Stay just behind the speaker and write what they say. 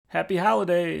Happy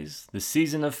holidays! The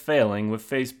season of failing with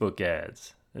Facebook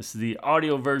ads. This is the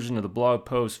audio version of the blog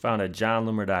post found at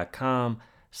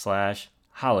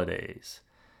johnloomer.com/holidays.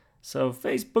 So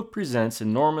Facebook presents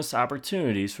enormous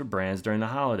opportunities for brands during the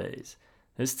holidays.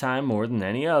 This time more than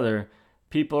any other,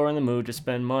 people are in the mood to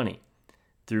spend money.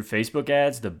 Through Facebook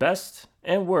ads, the best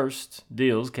and worst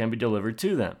deals can be delivered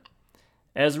to them.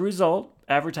 As a result,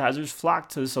 advertisers flock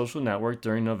to the social network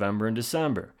during November and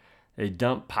December. They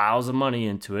dump piles of money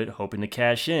into it, hoping to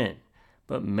cash in,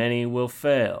 but many will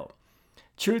fail.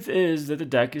 Truth is that the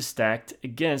deck is stacked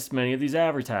against many of these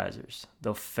advertisers.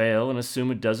 They'll fail and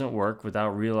assume it doesn't work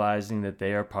without realizing that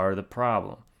they are part of the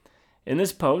problem. In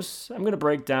this post, I'm going to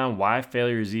break down why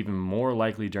failure is even more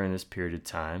likely during this period of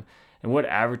time and what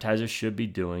advertisers should be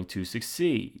doing to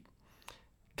succeed.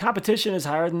 Competition is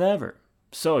higher than ever.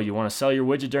 So, you want to sell your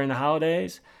widget during the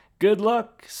holidays? Good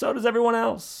luck, so does everyone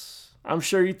else. I'm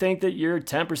sure you think that your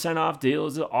 10% off deal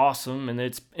is awesome and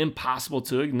it's impossible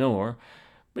to ignore,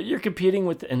 but you're competing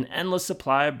with an endless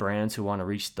supply of brands who want to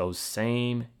reach those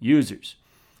same users.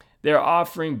 They're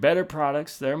offering better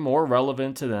products that are more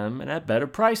relevant to them and at better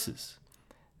prices.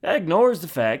 That ignores the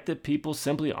fact that people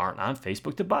simply aren't on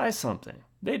Facebook to buy something.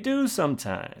 They do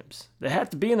sometimes. They have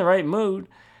to be in the right mood.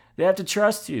 They have to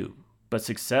trust you. But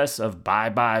success of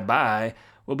buy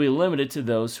will be limited to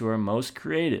those who are most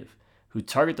creative, who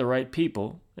target the right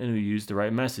people, and who use the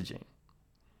right messaging.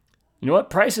 You know what?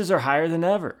 Prices are higher than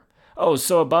ever. Oh,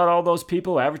 so about all those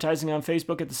people advertising on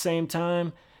Facebook at the same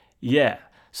time? Yeah.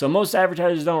 So most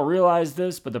advertisers don't realize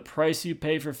this, but the price you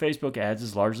pay for Facebook ads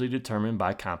is largely determined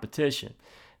by competition.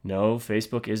 No,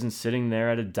 Facebook isn't sitting there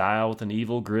at a dial with an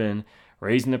evil grin,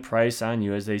 raising the price on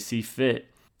you as they see fit.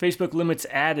 Facebook limits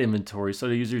ad inventory so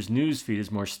the user's newsfeed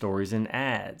is more stories and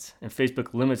ads. And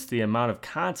Facebook limits the amount of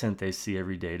content they see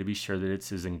every day to be sure that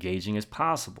it's as engaging as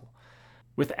possible.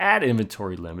 With ad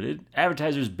inventory limited,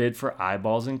 advertisers bid for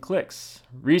eyeballs and clicks.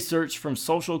 Research from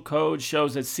Social Code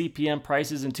shows that CPM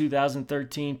prices in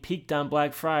 2013 peaked on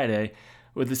Black Friday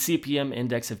with a CPM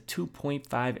index of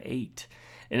 2.58.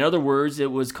 In other words,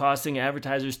 it was costing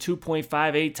advertisers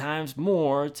 2.58 times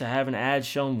more to have an ad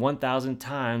shown 1,000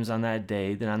 times on that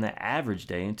day than on the average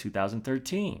day in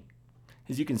 2013.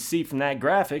 As you can see from that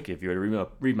graphic, if you were to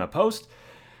read my post,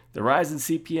 the rise in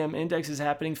CPM index is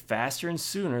happening faster and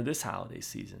sooner this holiday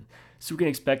season, so we can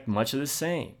expect much of the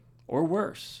same, or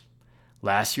worse.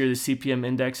 Last year, the CPM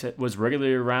index was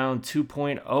regularly around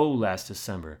 2.0 last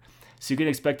December, so you can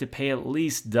expect to pay at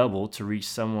least double to reach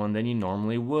someone than you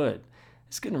normally would.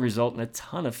 It's going to result in a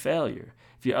ton of failure.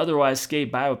 If you otherwise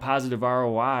skate by with positive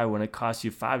ROI when it costs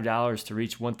you $5 to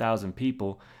reach 1,000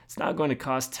 people, it's now going to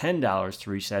cost $10 to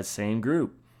reach that same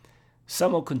group.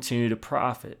 Some will continue to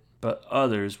profit, but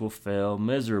others will fail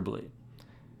miserably.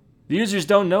 The users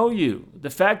don't know you. The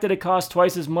fact that it costs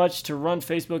twice as much to run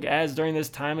Facebook ads during this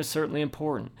time is certainly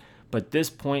important, but this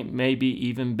point may be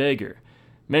even bigger.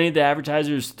 Many of the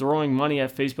advertisers throwing money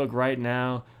at Facebook right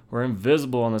now were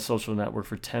invisible on the social network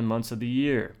for 10 months of the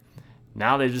year.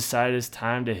 Now they've decided it's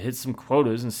time to hit some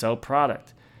quotas and sell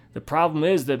product. The problem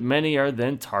is that many are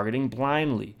then targeting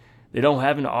blindly. They don't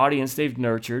have an audience they've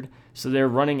nurtured, so they're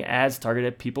running ads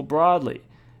targeted at people broadly.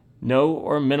 No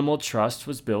or minimal trust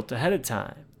was built ahead of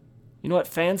time. You know what?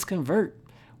 Fans convert.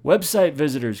 Website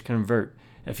visitors convert.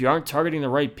 If you aren't targeting the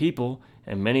right people,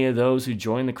 and many of those who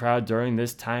join the crowd during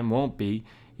this time won't be,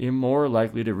 you're more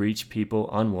likely to reach people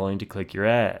unwilling to click your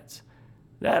ads.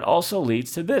 That also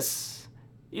leads to this.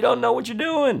 You don't know what you're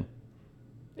doing.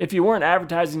 If you weren't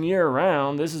advertising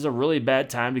year-round, this is a really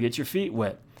bad time to get your feet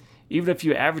wet. Even if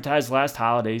you advertised last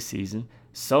holiday season,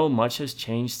 so much has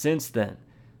changed since then.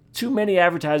 Too many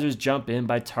advertisers jump in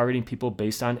by targeting people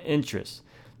based on interests.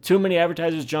 Too many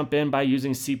advertisers jump in by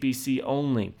using CPC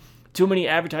only. Too many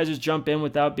advertisers jump in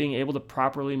without being able to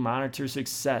properly monitor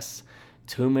success.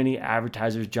 Too many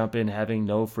advertisers jump in having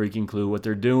no freaking clue what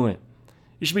they're doing.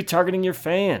 You should be targeting your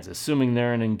fans, assuming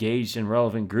they're an engaged and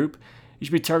relevant group. You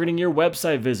should be targeting your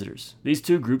website visitors. These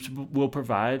two groups will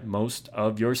provide most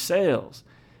of your sales.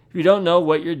 If you don't know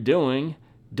what you're doing,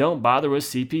 don't bother with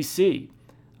CPC.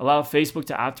 Allow Facebook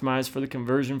to optimize for the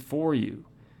conversion for you.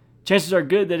 Chances are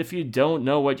good that if you don't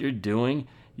know what you're doing,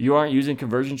 you aren't using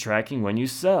conversion tracking when you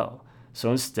sell.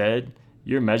 So instead,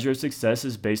 your measure of success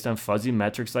is based on fuzzy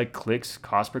metrics like clicks,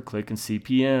 cost per click, and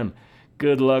CPM.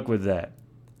 Good luck with that.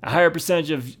 A higher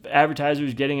percentage of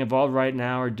advertisers getting involved right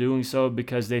now are doing so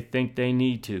because they think they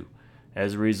need to.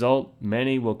 As a result,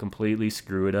 many will completely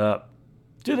screw it up.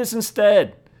 Do this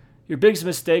instead. Your biggest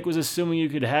mistake was assuming you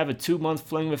could have a 2-month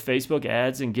fling with Facebook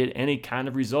ads and get any kind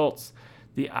of results.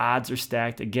 The odds are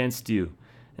stacked against you.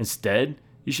 Instead,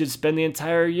 You should spend the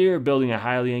entire year building a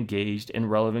highly engaged and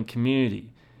relevant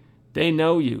community. They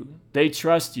know you. They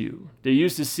trust you. They're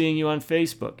used to seeing you on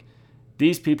Facebook.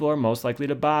 These people are most likely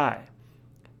to buy.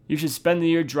 You should spend the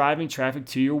year driving traffic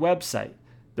to your website.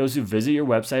 Those who visit your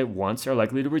website once are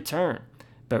likely to return,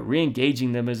 but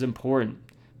re-engaging them is important.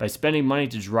 By spending money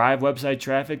to drive website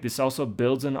traffic, this also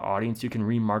builds an audience you can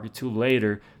remarket to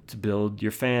later to build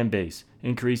your fan base,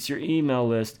 increase your email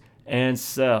list, and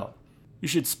sell. You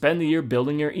should spend the year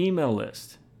building your email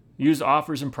list. Use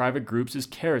offers and private groups as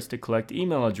carrots to collect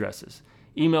email addresses.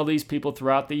 Email these people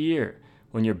throughout the year.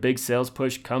 When your big sales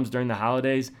push comes during the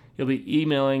holidays, you'll be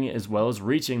emailing as well as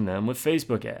reaching them with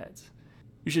Facebook ads.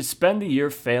 You should spend the year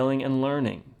failing and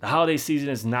learning. The holiday season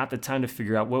is not the time to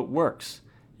figure out what works.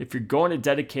 If you're going to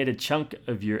dedicate a chunk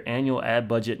of your annual ad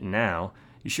budget now,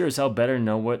 you sure as hell better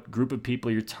know what group of people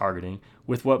you're targeting,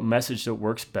 with what message that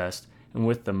works best, and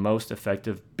with the most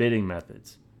effective bidding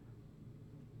methods.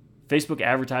 Facebook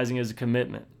advertising is a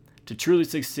commitment. To truly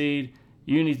succeed,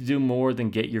 you need to do more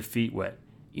than get your feet wet.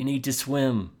 You need to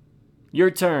swim. Your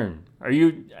turn. Are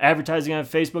you advertising on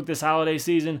Facebook this holiday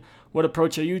season? What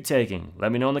approach are you taking?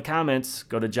 Let me know in the comments.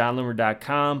 Go to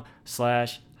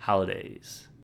johnloomer.com/holidays.